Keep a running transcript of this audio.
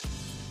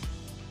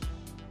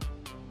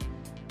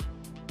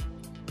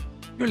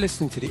You're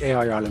listening to the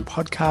AI Ireland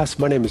podcast.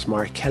 My name is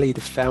Mark Kelly,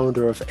 the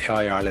founder of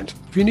AI Ireland.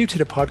 If you're new to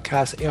the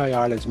podcast, AI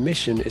Ireland's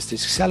mission is to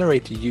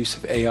accelerate the use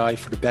of AI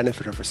for the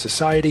benefit of our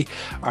society,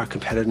 our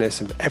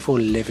competitiveness, and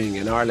everyone living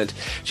in Ireland.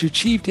 To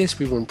achieve this,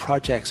 we run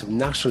projects of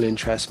national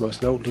interest,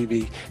 most notably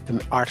the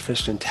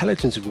Artificial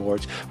Intelligence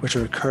Awards, which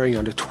are occurring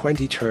on the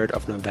 23rd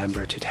of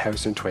November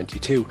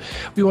 2022.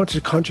 We wanted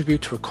to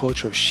contribute to a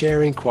culture of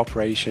sharing,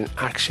 cooperation,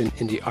 action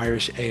in the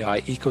Irish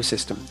AI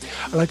ecosystem.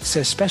 I'd like to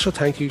say a special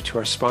thank you to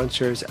our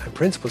sponsors and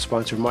principal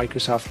sponsor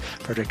Microsoft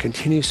for their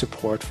continued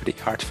support for the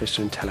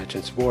Artificial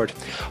Intelligence Award.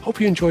 Hope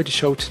you enjoyed the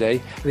show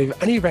today, and if you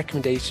have any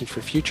recommendations for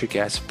future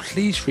guests,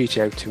 please reach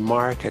out to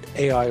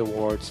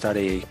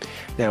mark@aiawards.ie.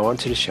 Now on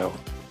to the show.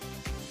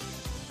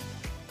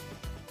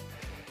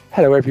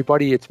 Hello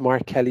everybody, it's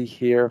Mark Kelly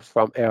here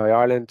from AI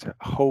Ireland.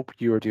 Hope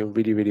you are doing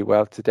really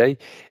well today.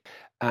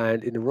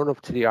 And in the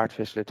run-up to the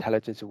Artificial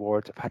Intelligence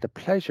Awards, I've had the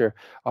pleasure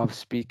of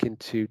speaking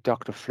to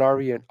Dr.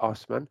 Florian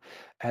Ostmann.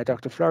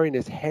 Dr. Florian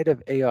is Head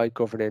of AI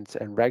Governance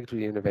and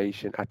Regulatory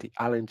Innovation at the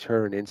Alan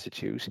Turing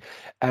Institute.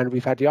 And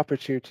we've had the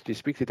opportunity to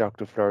speak to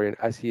Dr. Florian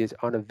as he is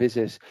on a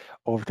visit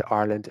over to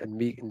Ireland and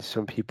meeting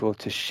some people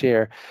to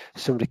share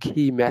some of the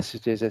key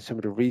messages and some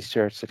of the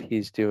research that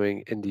he's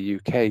doing in the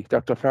UK.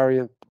 Dr.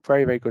 Florian,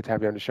 very good to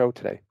have you on the show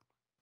today.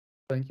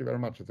 Thank you very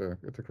much.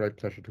 It's a great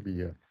pleasure to be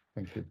here.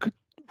 Thank you.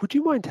 Would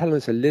you mind telling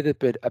us a little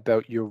bit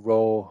about your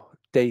role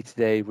day to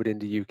day within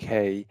the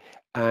UK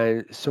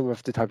and some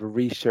of the type of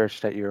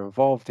research that you're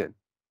involved in?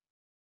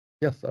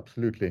 Yes,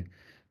 absolutely.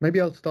 Maybe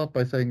I'll start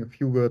by saying a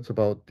few words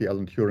about the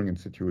Alan Turing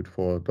Institute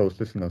for those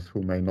listeners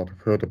who may not have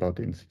heard about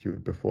the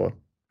Institute before.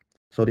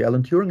 So the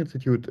Alan Turing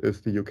Institute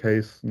is the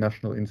UK's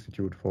National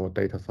Institute for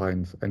Data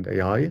Science and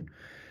AI.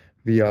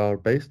 We are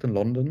based in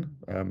London.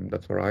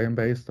 That's where I am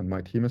based and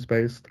my team is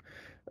based.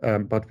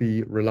 But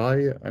we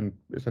rely and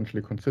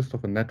essentially consist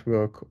of a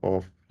network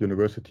of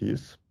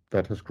universities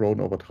that has grown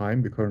over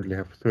time. We currently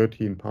have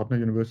 13 partner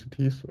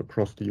universities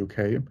across the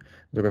UK.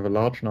 So we have a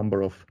large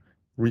number of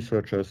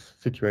researchers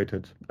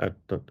situated at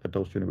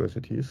those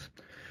universities.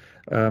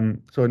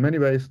 So in many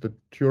ways, the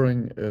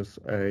Turing is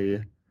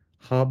a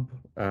hub,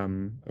 a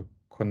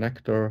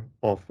connector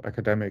of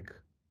academic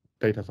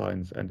data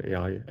science and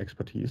AI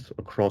expertise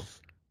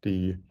across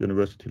the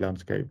university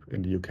landscape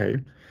in the UK.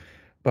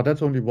 But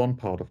that's only one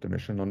part of the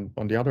mission.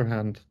 On the other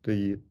hand,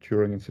 the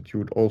Turing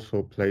Institute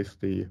also plays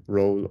the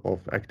role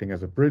of acting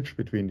as a bridge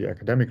between the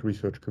academic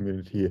research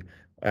community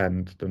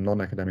and the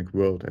non-academic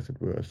world, as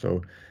it were.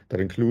 So that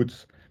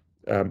includes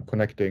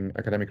connecting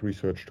academic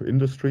research to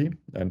industry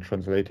and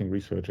translating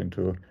research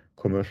into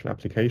commercial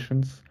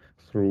applications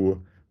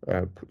through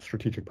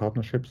strategic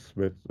partnerships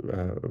with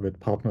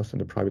partners in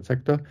the private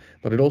sector.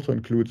 But it also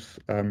includes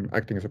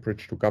acting as a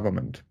bridge to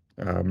government.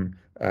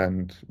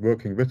 And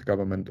working with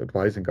government,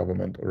 advising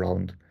government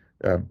around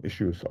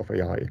issues of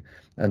AI.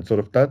 And sort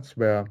of that's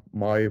where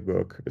my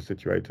work is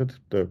situated,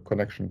 the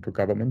connection to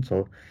government.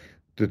 So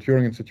the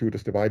Turing Institute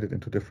is divided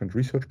into different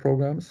research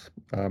programs,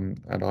 and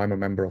I'm a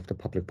member of the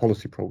public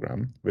policy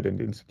program within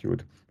the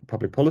Institute. The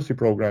public policy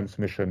program's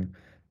mission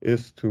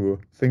is to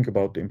think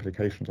about the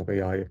implications of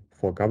AI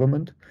for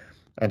government.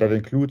 And that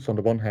includes, on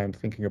the one hand,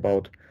 thinking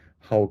about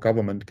how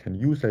government can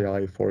use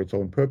AI for its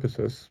own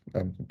purposes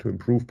to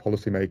improve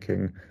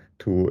policymaking,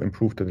 to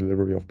improve the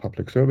delivery of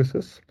public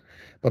services.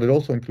 But it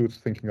also includes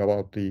thinking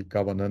about the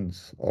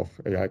governance of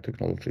AI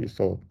technology,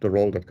 so the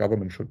role that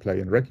government should play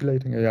in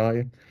regulating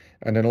AI,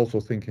 and then also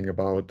thinking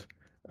about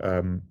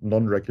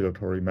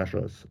non-regulatory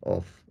measures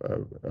of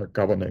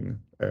governing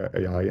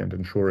AI and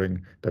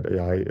ensuring that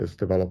AI is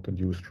developed and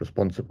used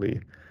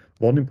responsibly.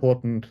 One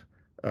important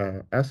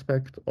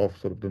aspect of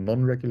sort of the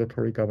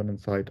non-regulatory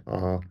governance side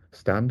are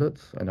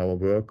standards and our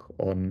work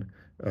on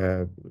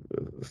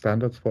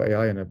standards for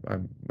AI, and I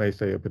may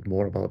say a bit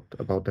more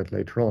about that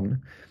later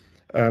on.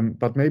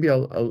 But maybe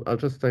I'll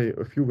just say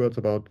a few words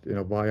about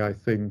why I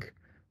think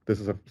this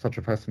is such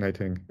a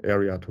fascinating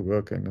area to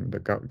work in. And the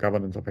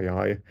governance of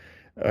AI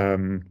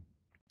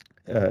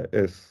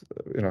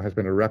has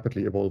been a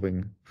rapidly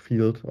evolving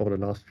field over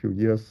the last few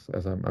years,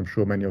 as I'm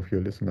sure many of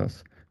your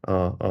listeners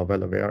are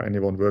well aware.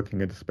 Anyone working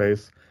in the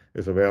space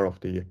is aware of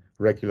the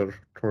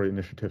regulatory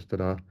initiatives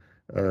that are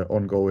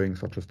ongoing,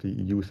 such as the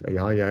EU's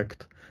AI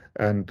Act,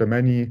 and the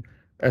many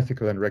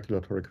ethical and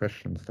regulatory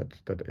questions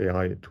that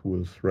AI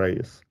tools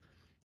raise.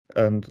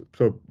 And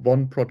so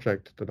one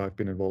project that I've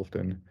been involved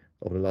in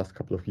over the last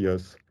couple of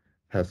years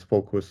has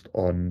focused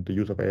on the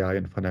use of AI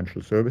in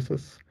financial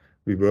services.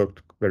 We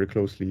worked very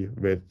closely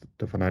with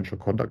the Financial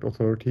Conduct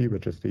Authority,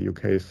 which is the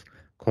UK's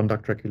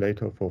conduct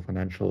regulator for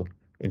financial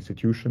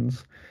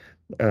institutions,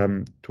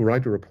 to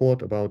write a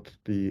report about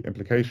the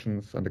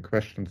implications and the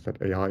questions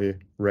that AI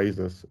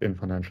raises in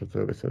financial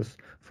services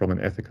from an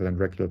ethical and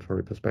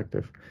regulatory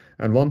perspective.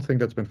 And one thing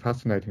that's been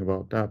fascinating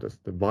about that is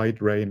the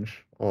wide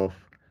range of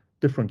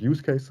different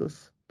use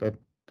cases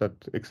that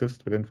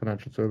exist within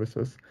financial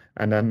services,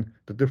 and then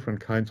the different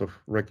kinds of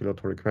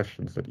regulatory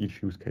questions that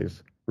each use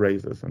case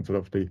raises. And sort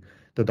of the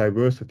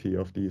diversity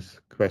of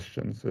these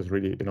questions is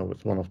really,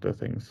 it's one of the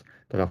things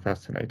that are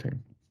fascinating.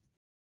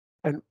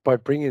 And by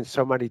bringing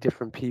so many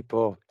different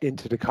people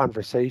into the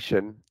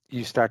conversation,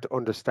 you start to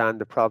understand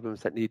the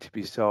problems that need to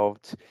be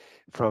solved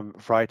from a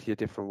variety of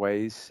different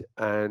ways.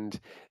 And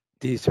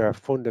these are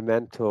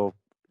fundamental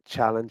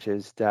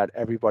challenges that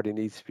everybody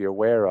needs to be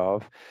aware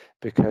of,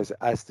 because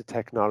as the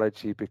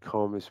technology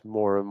becomes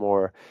more and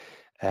more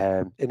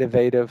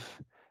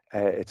innovative,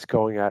 it's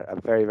going at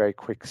a very, very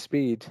quick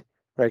speed.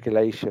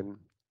 Regulation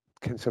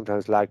can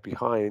sometimes lag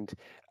behind,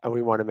 and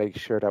we want to make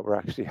sure that we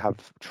actually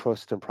have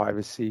trust and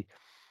privacy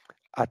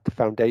at the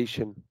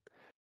foundation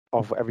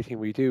of everything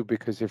we do,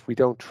 because if we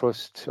don't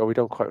trust or we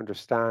don't quite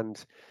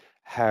understand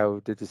how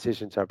the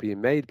decisions are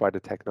being made by the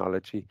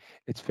technology,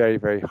 it's very,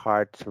 very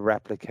hard to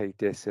replicate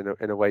this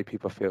in a way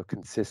people feel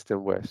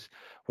consistent with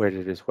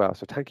it as well.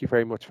 So thank you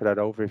very much for that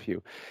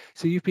overview.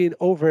 So you've been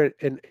over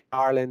in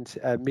Ireland,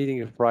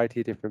 meeting a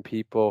variety of different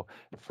people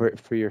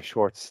for your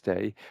short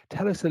stay.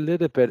 Tell us a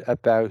little bit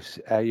about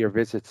your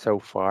visit so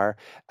far,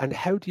 and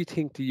how do you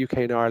think the UK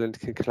and Ireland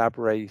can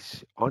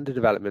collaborate on the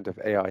development of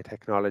AI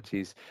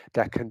technologies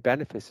that can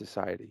benefit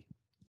society?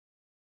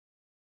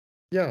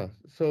 Yeah,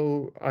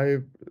 so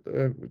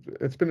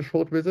it's been a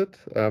short visit.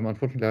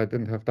 Unfortunately, I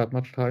didn't have that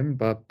much time,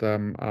 but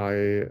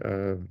I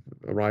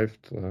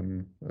arrived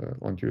on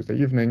Tuesday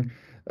evening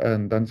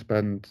and then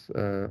spent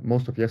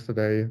most of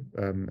yesterday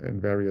in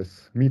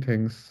various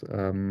meetings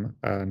and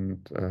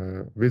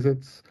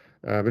visits,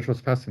 which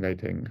was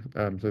fascinating.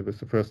 So it was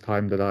the first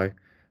time that I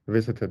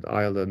visited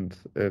Ireland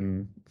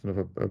in sort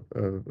of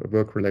a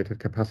work-related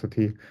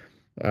capacity.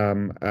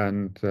 I'm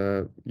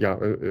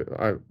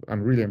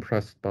really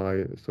impressed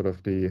by sort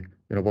of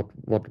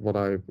what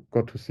I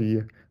got to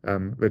see,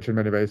 which in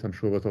many ways I'm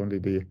sure was only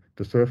the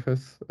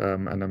surface,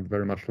 and I'm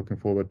very much looking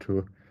forward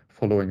to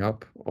following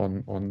up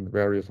on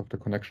various of the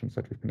connections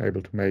that we've been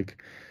able to make.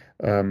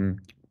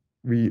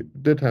 We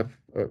did have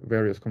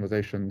various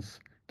conversations.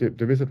 The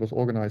visit was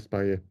organized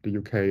by the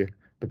UK,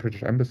 the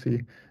British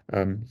Embassy,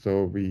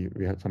 so we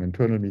had some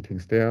internal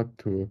meetings there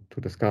to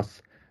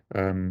discuss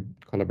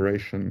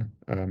collaboration,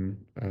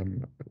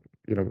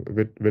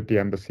 with the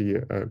embassy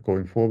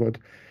going forward.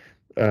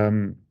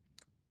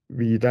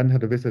 We then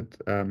had a visit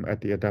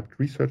at the ADAPT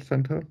Research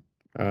Centre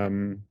at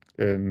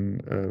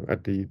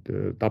the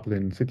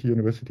Dublin City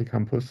University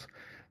campus,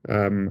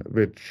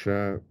 which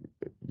was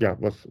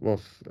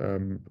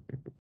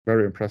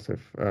very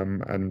impressive.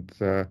 In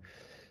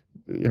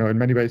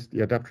many ways,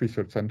 the ADAPT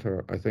Research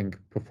Centre, I think,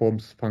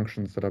 performs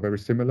functions that are very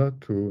similar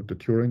to the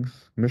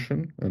Turing's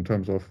mission in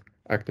terms of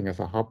acting as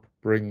a hub,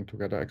 bringing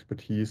together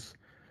expertise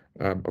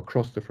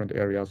across different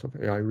areas of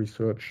AI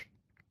research,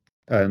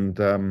 and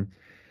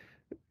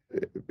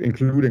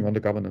including on the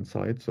governance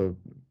side. So,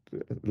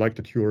 like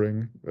the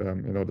Turing,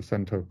 the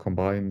center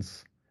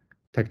combines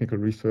technical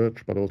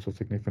research, but also a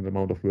significant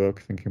amount of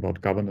work thinking about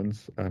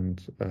governance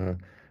and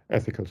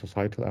ethical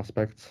societal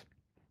aspects.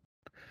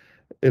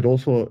 It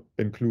also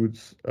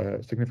includes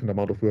a significant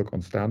amount of work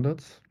on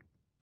standards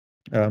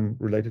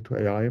related to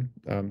AI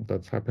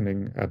that's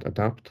happening at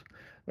ADAPT.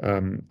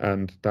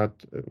 And that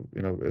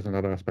is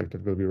another aspect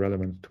that will be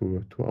relevant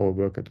to our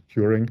work at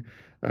Turing.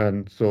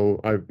 And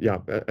so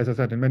as I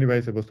said, in many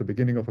ways it was the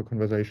beginning of a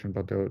conversation,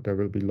 but there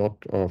will be a lot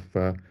of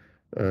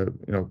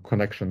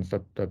connections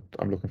that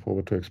I'm looking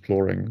forward to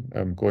exploring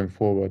going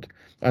forward.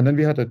 And then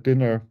we had a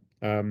dinner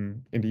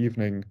in the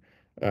evening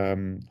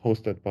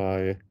hosted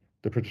by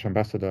the British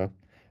ambassador,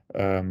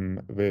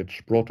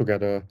 which brought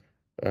together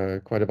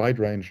quite a wide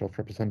range of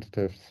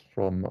representatives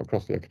from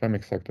across the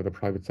academic sector, the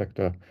private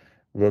sector,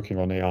 working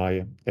on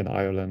AI in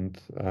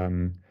Ireland.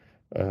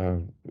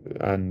 That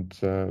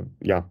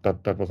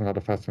was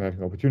another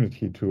fascinating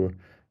opportunity to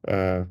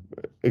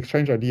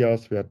exchange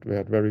ideas. We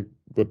had very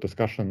good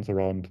discussions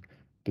around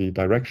the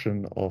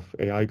direction of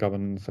AI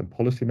governance and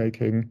policy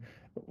making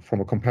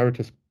from a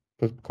comparative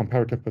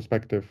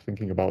perspective,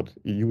 thinking about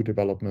EU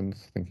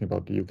developments, thinking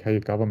about the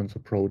UK government's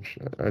approach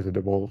as it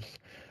evolves,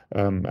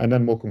 and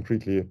then more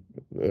concretely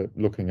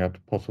looking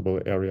at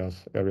possible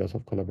areas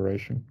of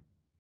collaboration.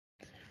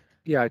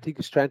 Yeah, I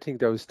think strengthening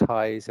those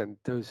ties and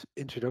those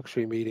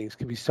introductory meetings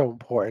can be so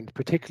important,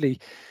 particularly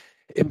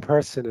in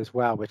person as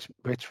well, which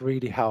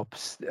really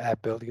helps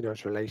building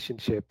those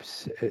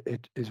relationships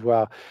as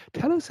well.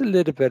 Tell us a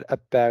little bit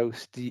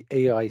about the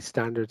AI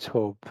Standards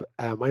Hub.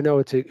 I know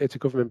it's a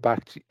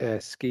government-backed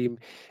scheme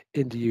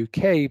in the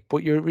UK,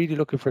 but you're really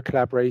looking for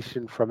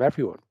collaboration from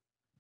everyone.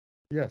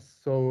 Yes,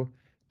 so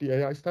the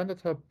AI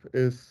Standards Hub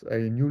is a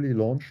newly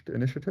launched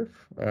initiative.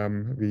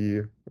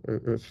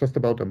 It's just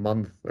about a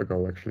month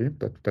ago, actually,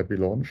 that we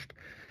launched.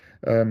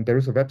 There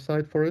is a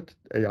website for it,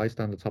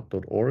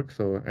 AIstandardshub.org.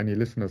 So any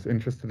listeners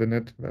interested in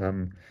it,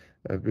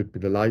 we'd be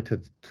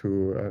delighted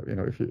to,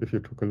 if you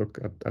took a look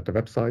at the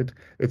website.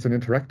 It's an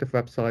interactive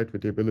website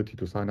with the ability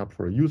to sign up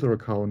for a user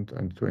account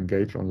and to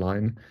engage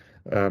online.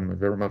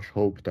 Very much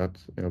hope that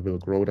we'll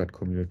grow that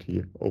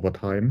community over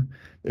time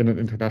in an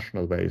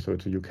international way. So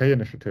it's a UK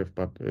initiative,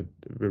 but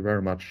we're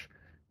very much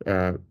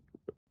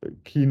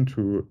keen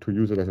to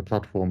use it as a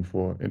platform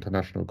for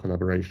international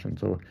collaboration.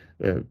 So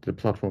the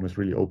platform is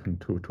really open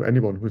to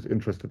anyone who's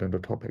interested in the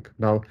topic.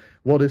 Now,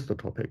 what is the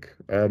topic?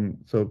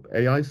 So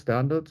AI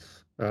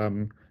standards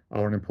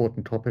are an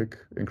important topic,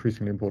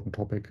 increasingly important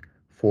topic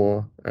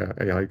for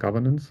AI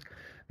governance.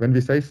 When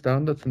we say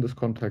standards in this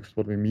context,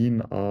 what we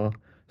mean are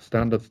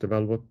standards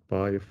developed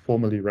by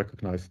formally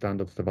recognized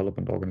standards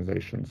development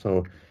organizations.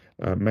 So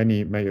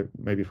many may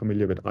be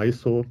familiar with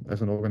ISO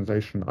as an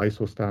organization,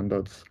 ISO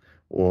standards,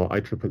 or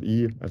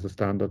IEEE as a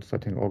standard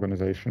setting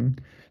organization.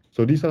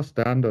 So these are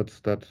standards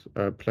that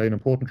play an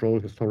important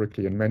role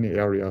historically in many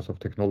areas of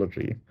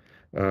technology,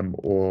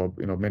 or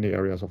many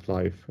areas of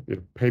life.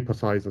 Paper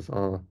sizes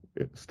are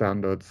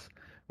standards.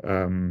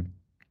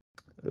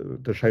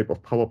 The shape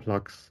of power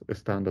plugs is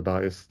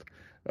standardized.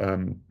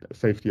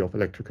 Safety of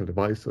electrical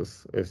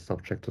devices is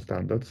subject to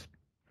standards.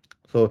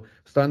 So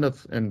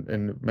standards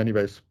in many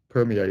ways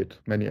permeate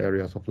many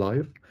areas of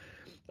life.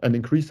 And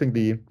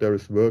increasingly, there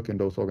is work in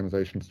those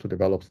organizations to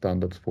develop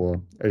standards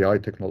for AI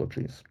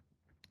technologies.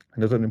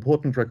 And there's an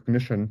important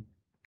recognition,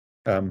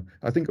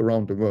 I think,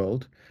 around the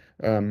world,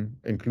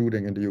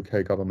 including in the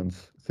UK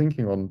government's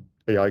thinking on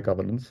AI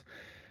governance,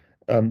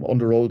 on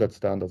the role that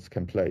standards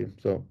can play.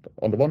 So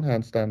on the one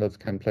hand, standards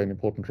can play an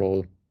important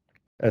role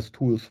as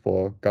tools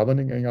for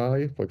governing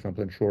AI, for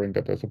example, ensuring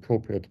that there's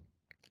appropriate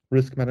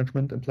risk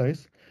management in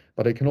place,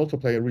 but they can also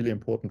play a really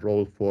important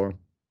role for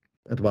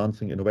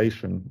advancing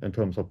innovation in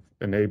terms of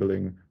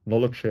enabling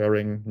knowledge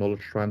sharing,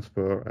 knowledge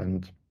transfer,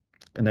 and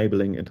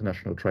enabling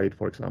international trade,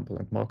 for example,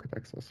 and market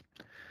access.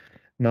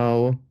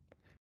 Now,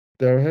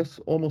 there has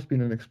almost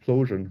been an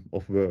explosion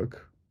of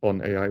work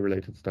on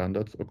AI-related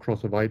standards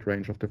across a wide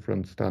range of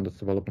different standards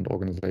development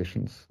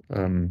organizations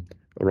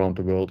around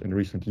the world in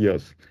recent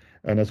years.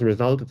 And as a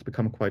result, it's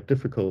become quite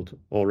difficult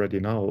already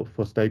now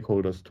for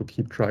stakeholders to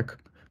keep track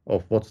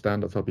of what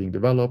standards are being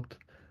developed,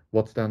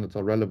 what standards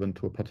are relevant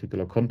to a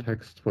particular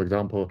context. For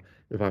example,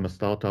 if I'm a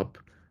startup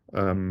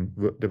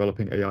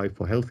developing AI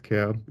for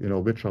healthcare,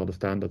 which are the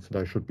standards that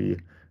I should be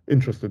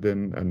interested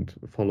in and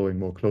following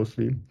more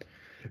closely.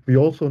 We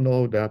also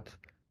know that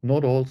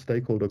not all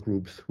stakeholder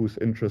groups whose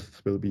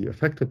interests will be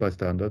affected by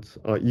standards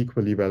are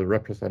equally well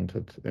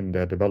represented in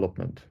their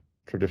development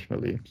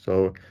traditionally.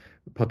 So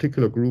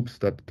particular groups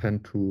that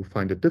tend to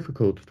find it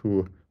difficult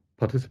to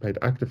participate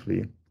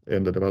actively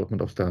in the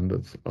development of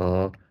standards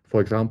are,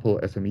 for example,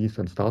 SMEs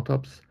and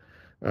startups,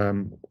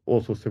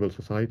 also civil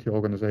society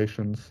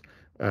organizations,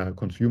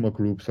 consumer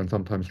groups, and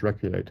sometimes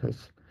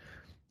regulators.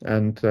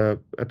 And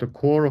at the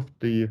core of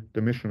the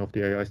mission of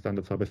the AI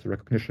Standards Hub is the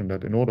recognition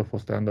that in order for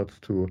standards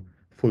to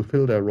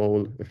fulfill their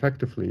role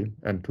effectively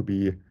and to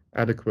be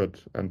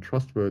adequate and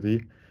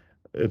trustworthy,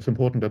 it's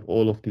important that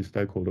all of these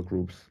stakeholder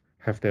groups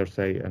have their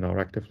say and are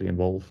actively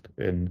involved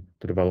in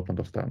the development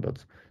of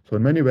standards. So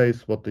in many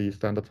ways, what the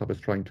Standards Hub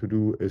is trying to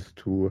do is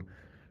to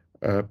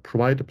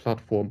provide a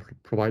platform,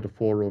 provide a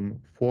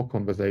forum for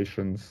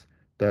conversations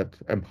that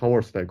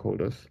empower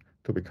stakeholders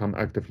to become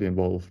actively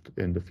involved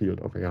in the field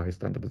of AI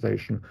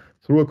standardization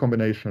through a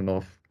combination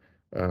of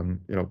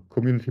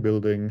community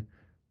building,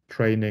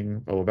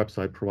 training. Our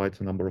website provides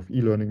a number of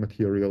e-learning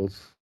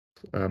materials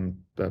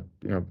that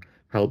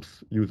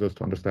helps users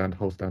to understand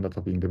how standards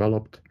are being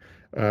developed,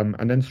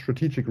 and then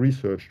strategic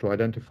research to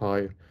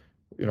identify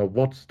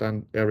what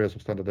areas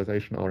of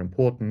standardization are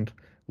important,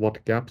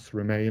 what gaps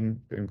remain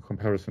in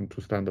comparison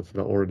to standards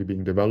that are already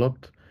being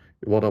developed,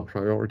 what are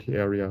priority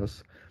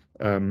areas.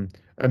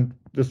 And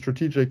the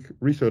strategic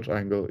research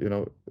angle,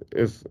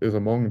 is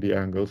among the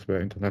angles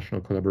where international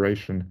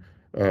collaboration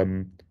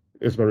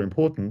is very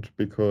important,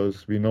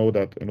 because we know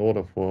that in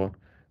order for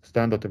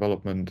standard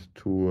development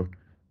to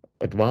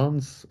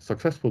advance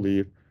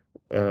successfully,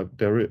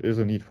 there is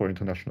a need for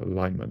international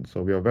alignment.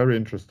 So we are very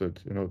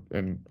interested,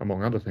 in,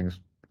 among other things,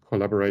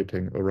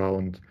 collaborating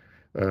around,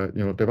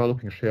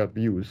 developing shared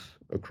views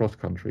across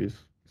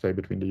countries, say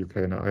between the UK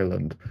and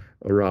Ireland,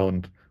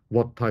 around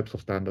what types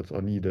of standards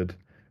are needed,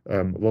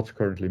 what's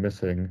currently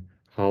missing,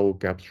 how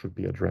gaps should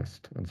be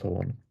addressed, and so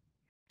on.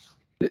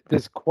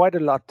 There's quite a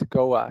lot to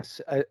go at,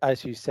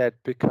 as you said,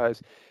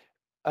 because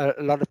a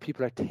lot of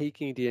people are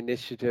taking the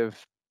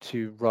initiative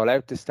to roll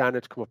out the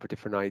standards, come up with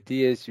different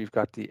ideas. You've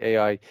got the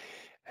AI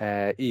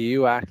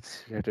EU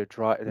Act that are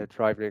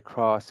driving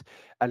across,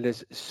 and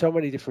there's so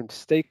many different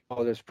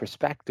stakeholders'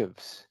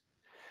 perspectives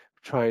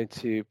trying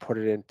to put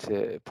it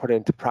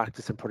into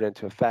practice and put it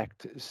into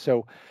effect.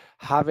 So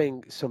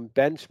having some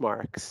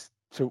benchmarks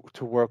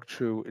to work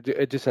through,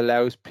 it just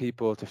allows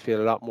people to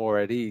feel a lot more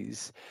at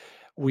ease.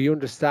 We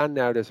understand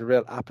now there's a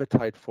real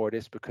appetite for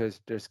this because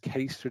there's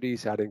case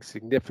studies adding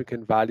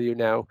significant value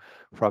now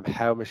from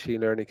how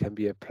machine learning can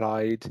be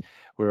applied.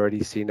 We're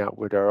already seeing that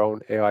with our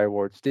own AI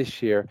awards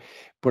this year,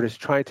 but it's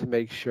trying to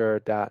make sure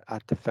that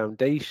at the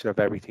foundation of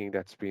everything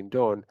that's being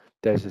done,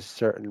 there's a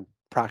certain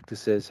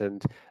practices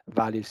and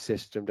value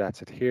system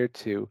that's adhered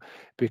to,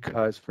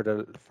 because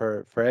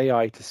for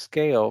AI to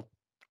scale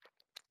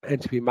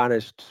and to be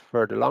managed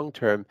for the long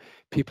term,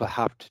 people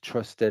have to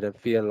trust it and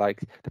feel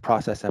like the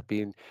process has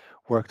been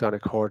worked on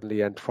accordingly,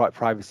 and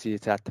privacy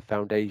is at the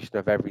foundation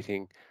of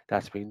everything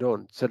that's being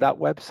done. So that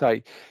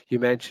website you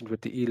mentioned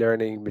with the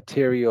e-learning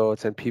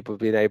materials and people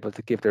being able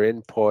to give their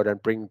input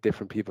and bring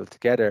different people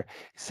together,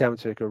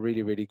 sounds like a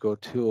really, really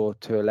good tool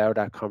to allow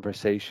that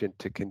conversation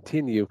to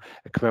continue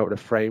and come out with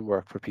a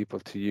framework for people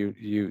to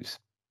use.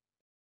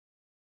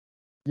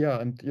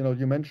 Yeah, and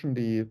you mentioned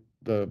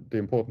the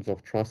importance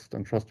of trust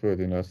and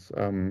trustworthiness.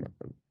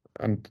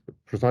 And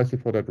precisely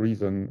for that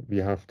reason, we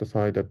have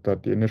decided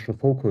that the initial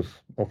focus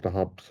of the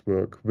hub's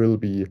work will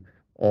be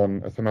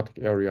on a thematic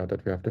area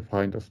that we have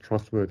defined as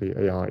trustworthy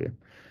AI.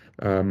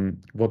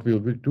 What we'll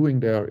be doing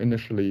there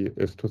initially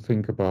is to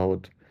think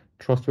about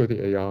trustworthy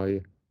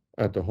AI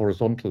at the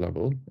horizontal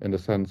level, in the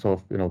sense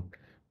of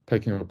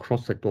taking a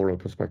cross-sectoral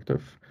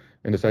perspective,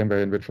 in the same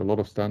way in which a lot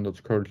of standards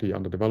currently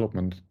under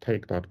development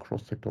take that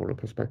cross-sectoral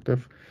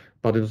perspective.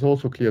 But it is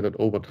also clear that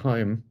over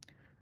time,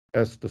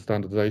 as the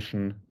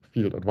standardization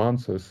field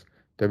advances,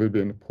 there will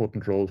be an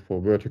important role for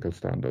vertical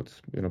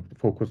standards,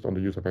 focused on the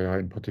use of AI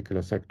in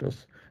particular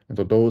sectors. And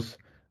so those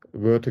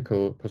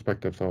vertical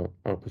perspectives are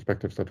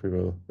perspectives that we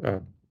will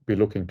be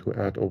looking to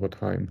add over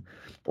time.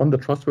 On the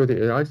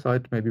trustworthy AI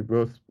side, maybe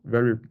worth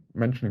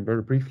mentioning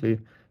very briefly,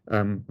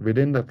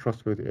 within that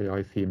trustworthy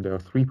AI theme, there are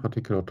 3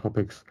 particular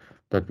topics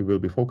that we will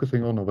be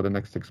focusing on over the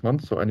next 6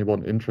 months. So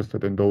anyone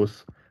interested in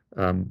those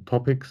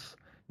topics,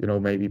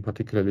 may be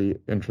particularly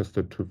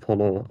interested to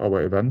follow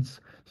our events.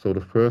 So the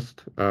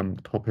first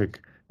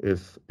topic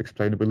is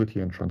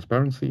explainability and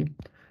transparency.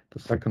 The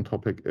second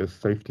topic is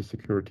safety,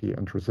 security,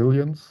 and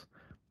resilience.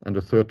 And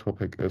the third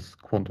topic is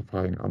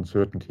quantifying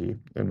uncertainty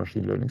in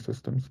machine learning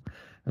systems.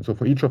 And so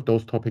for each of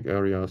those topic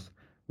areas,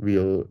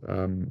 we'll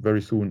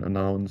very soon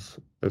announce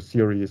a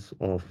series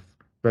of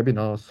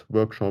webinars,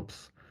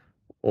 workshops,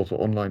 also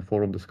online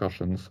forum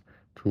discussions,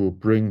 to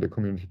bring the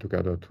community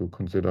together to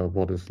consider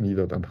what is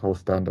needed and how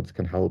standards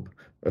can help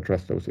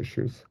address those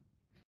issues.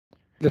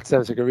 That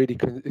sounds like a really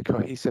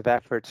cohesive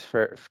effort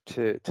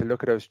to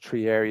look at those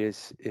 3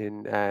 areas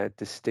in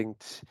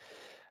distinct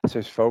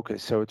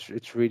focus. So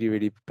it's really,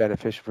 really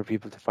beneficial for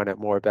people to find out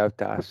more about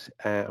that.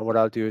 And what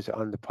I'll do is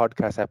on the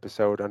podcast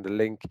episode, on the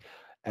link,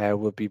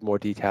 will be more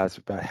details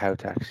about how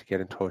to actually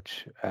get in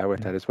touch with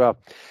that as well.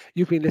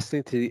 You've been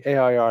listening to the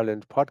AI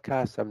Ireland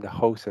podcast. I'm the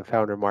host and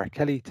founder, Mark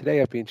Kelly.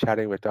 Today I've been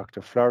chatting with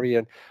Dr.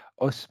 Florian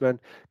Usman.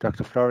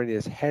 Dr. Florian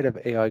is head of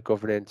AI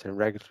governance and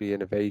regulatory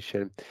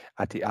innovation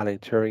at the Alan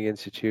Turing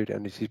Institute,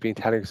 and he's been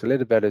telling us a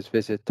little about his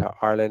visit to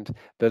Ireland,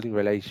 building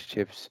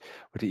relationships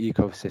with the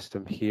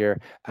ecosystem here,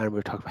 and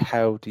we'll talk about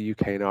how the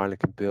UK and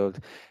Ireland can build,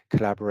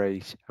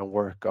 collaborate, and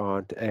work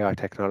on the AI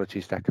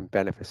technologies that can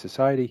benefit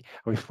society.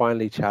 And we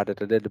finally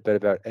chatted a little bit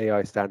about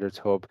AI Standards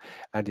Hub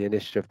and the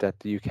initiative that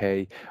the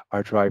UK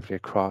are driving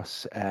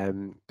across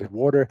the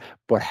water,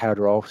 but how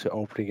they're also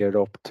opening it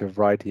up to a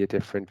variety of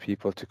different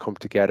people to come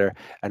together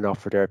and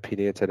offer their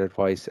opinions and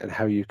advice, and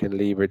how you can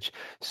leverage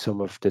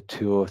some of the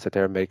tools that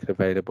they're making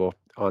available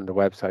on the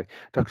website.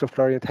 Dr.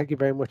 Florian, thank you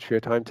very much for your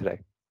time today.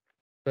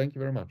 Thank you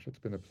very much. It's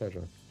been a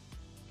pleasure.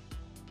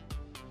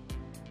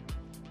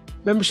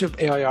 Membership of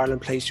AI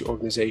Ireland places your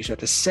organisation at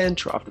the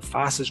centre of the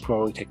fastest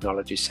growing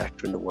technology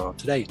sector in the world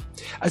today.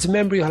 As a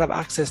member, you'll have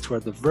access to our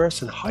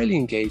diverse and highly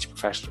engaged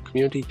professional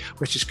community,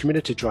 which is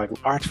committed to driving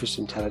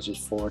artificial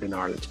intelligence forward in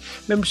Ireland.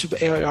 Membership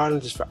of AI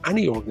Ireland is for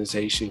any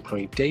organisation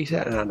employing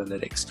data and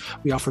analytics.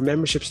 We offer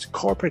memberships to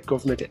corporate,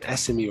 government and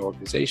SME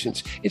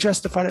organisations.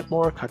 Interested to find out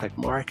more? Contact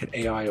Mark at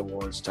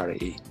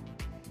AIawards.ie.